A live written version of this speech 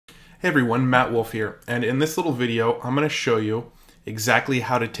Hey everyone, Matt Wolf here, and in this little video I'm going to show you exactly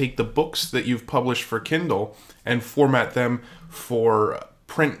how to take the books that you've published for Kindle and format them for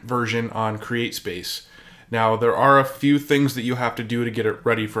print version on CreateSpace. Now there are a few things that you have to do to get it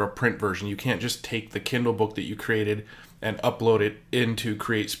ready for a print version. You can't just take the Kindle book that you created and upload it into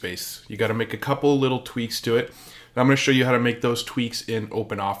CreateSpace. You got to make a couple little tweaks to it, and I'm going to show you how to make those tweaks in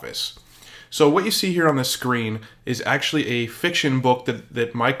OpenOffice. So what you see here on the screen is actually a fiction book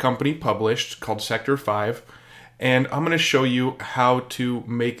that my company published called Sector 5, and I'm going to show you how to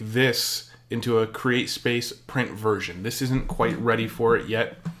make this into a CreateSpace print version. This isn't quite ready for it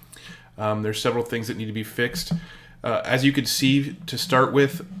yet. There's several things that need to be fixed. As you can see, to start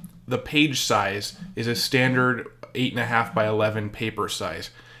with, the page size is a standard 8.5 by 11 paper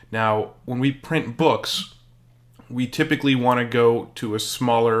size. Now, when we print books, we typically want to go to a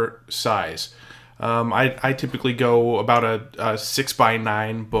smaller size. I typically go about a 6 by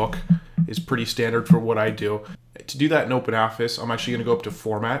 9 book is pretty standard for what I do. To do that in OpenOffice, I'm actually going to go up to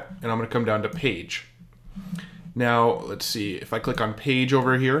Format, and I'm going to come down to Page. Now, let's see. If I click on Page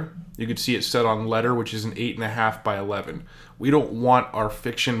over here, you can see it's set on Letter, which is an 8.5 by 11. We don't want our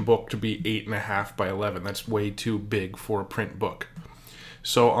fiction book to be 8.5 by 11. That's way too big for a print book.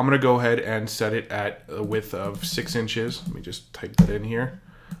 So I'm going to go ahead and set it at a width of 6 inches. Let me just type that in here.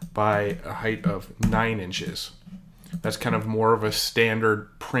 By a height of 9 inches. That's kind of more of a standard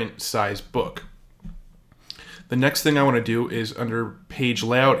print size book. The next thing I want to do is under page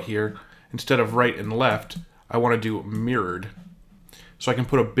layout here, instead of right and left, I want to do mirrored. So I can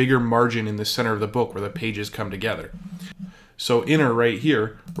put a bigger margin in the center of the book where the pages come together. So inner right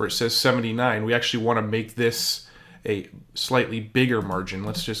here, where it says 79, we actually want to make this a slightly bigger margin.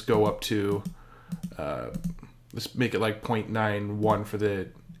 Let's just go up to, let's make it like 0.91 for the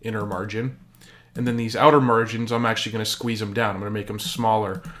inner margin. And then these outer margins, I'm actually going to squeeze them down. I'm going to make them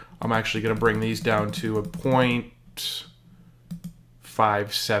smaller. I'm actually going to bring these down to a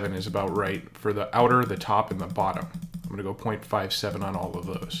 0.57 is about right for the outer, the top, and the bottom. I'm going to go 0.57 on all of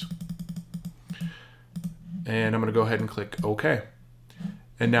those. And I'm going to go ahead and click OK.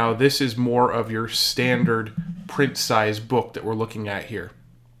 And now this is more of your standard print size book that we're looking at here.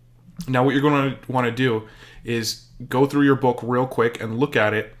 Now what you're going to want to do is go through your book real quick and look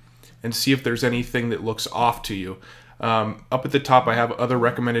at it and see if there's anything that looks off to you. Up at the top I have other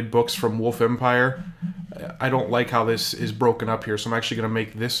recommended books from Wolf Empire. I don't like how this is broken up here, so I'm actually going to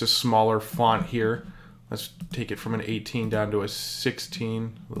make this a smaller font here. Let's take it from an 18 down to a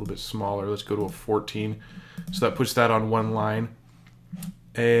 16, a little bit smaller. Let's go to a 14. So that puts that on one line.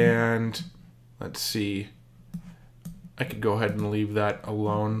 And let's see, I could go ahead and leave that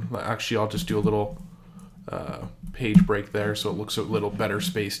alone. Actually, I'll just do a little page break there so it looks a little better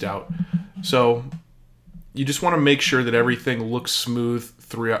spaced out. So you just want to make sure that everything looks smooth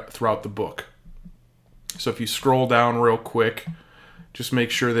throughout the book. So if you scroll down real quick, just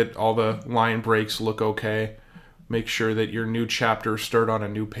make sure that all the line breaks look okay. Make sure that your new chapters start on a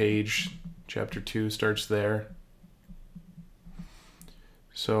new page. Chapter 2 starts there.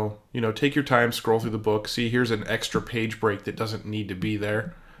 So, take your time, scroll through the book. See, here's an extra page break that doesn't need to be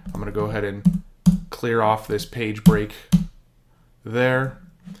there. I'm going to go ahead and clear off this page break there.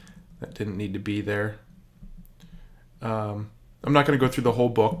 That didn't need to be there. I'm not going to go through the whole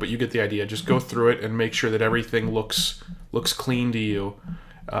book, but you get the idea. Just go through it and make sure that everything looks clean to you.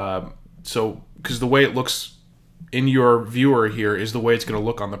 Because the way it looks in your viewer here is the way it's going to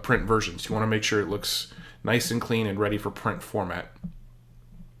look on the print versions. You want to make sure it looks nice and clean and ready for print format.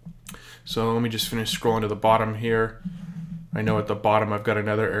 So let me just finish scrolling to the bottom here. I know at the bottom I've got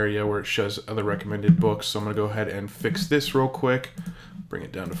another area where it shows other recommended books, so I'm going to go ahead and fix this real quick. Bring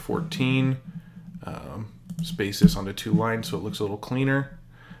it down to 14. Space this onto 2 lines so it looks a little cleaner.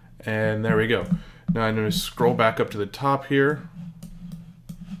 And there we go. Now I'm going to scroll back up to the top here.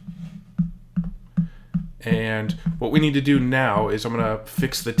 And what we need to do now is I'm going to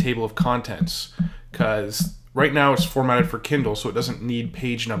fix the table of contents, because right now it's formatted for Kindle, so it doesn't need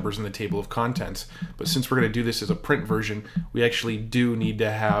page numbers in the table of contents. But since we're going to do this as a print version, we actually do need to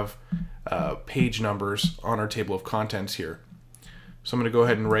have page numbers on our table of contents here. So I'm going to go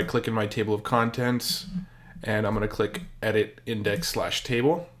ahead and right click in my table of contents, and I'm going to click Edit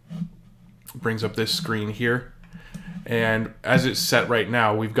Index/Table. Brings up this screen here. And as it's set right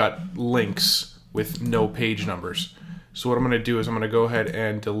now, we've got links with no page numbers. So what I'm going to do is I'm going to go ahead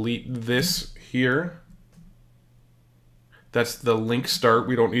and delete this here. That's the link start.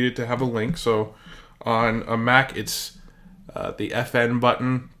 We don't need it to have a link. So on a Mac, it's the FN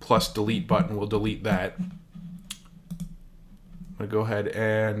button plus delete button will delete that. I'm going to go ahead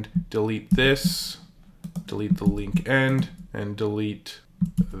and delete this, delete the link end, and delete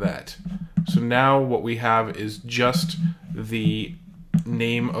that. So now what we have is just the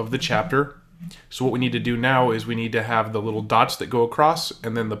name of the chapter. So what we need to do now is we need to have the little dots that go across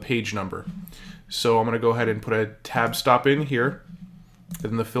and then the page number. So I'm going to go ahead and put a tab stop in here.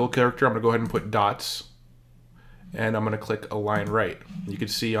 Then the fill character, I'm going to go ahead and put dots. And I'm going to click align right. You can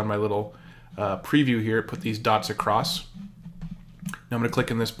see on my little preview here, it put these dots across. Now I'm going to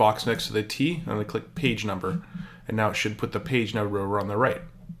click in this box next to the T. I'm going to click page number. And now it should put the page number over on the right.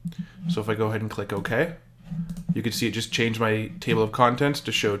 So if I go ahead and click OK, you can see it just changed my table of contents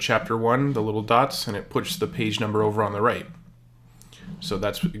to show chapter 1, the little dots, and it puts the page number over on the right. So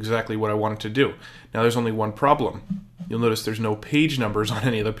that's exactly what I wanted to do. Now there's only one problem. You'll notice there's no page numbers on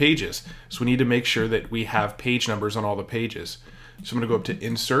any of the pages. So we need to make sure that we have page numbers on all the pages. So I'm going to go up to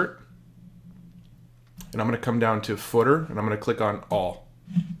Insert, and I'm going to come down to Footer, and I'm going to click on All.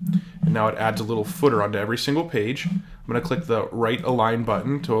 And now it adds a little footer onto every single page. I'm going to click the right align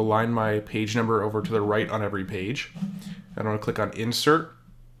button to align my page number over to the right on every page. And I'm going to click on Insert,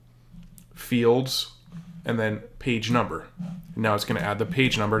 Fields, and then Page Number. And now it's going to add the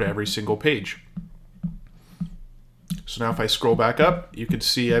page number to every single page. So now if I scroll back up, you can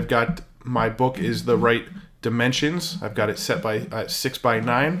see I've got my book is the right dimensions. I've got it set by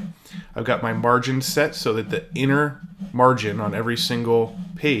 6x9. I've got my margins set so that the inner margin on every single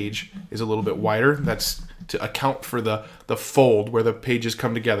page is a little bit wider. That's to account for the fold where the pages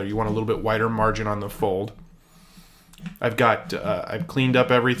come together. You want a little bit wider margin on the fold. I've cleaned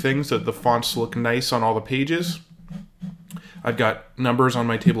up everything so that the fonts look nice on all the pages. I've got numbers on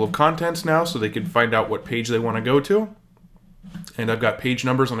my table of contents now so they can find out what page they want to go to. And I've got page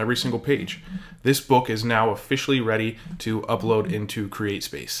numbers on every single page. This book is now officially ready to upload into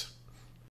CreateSpace.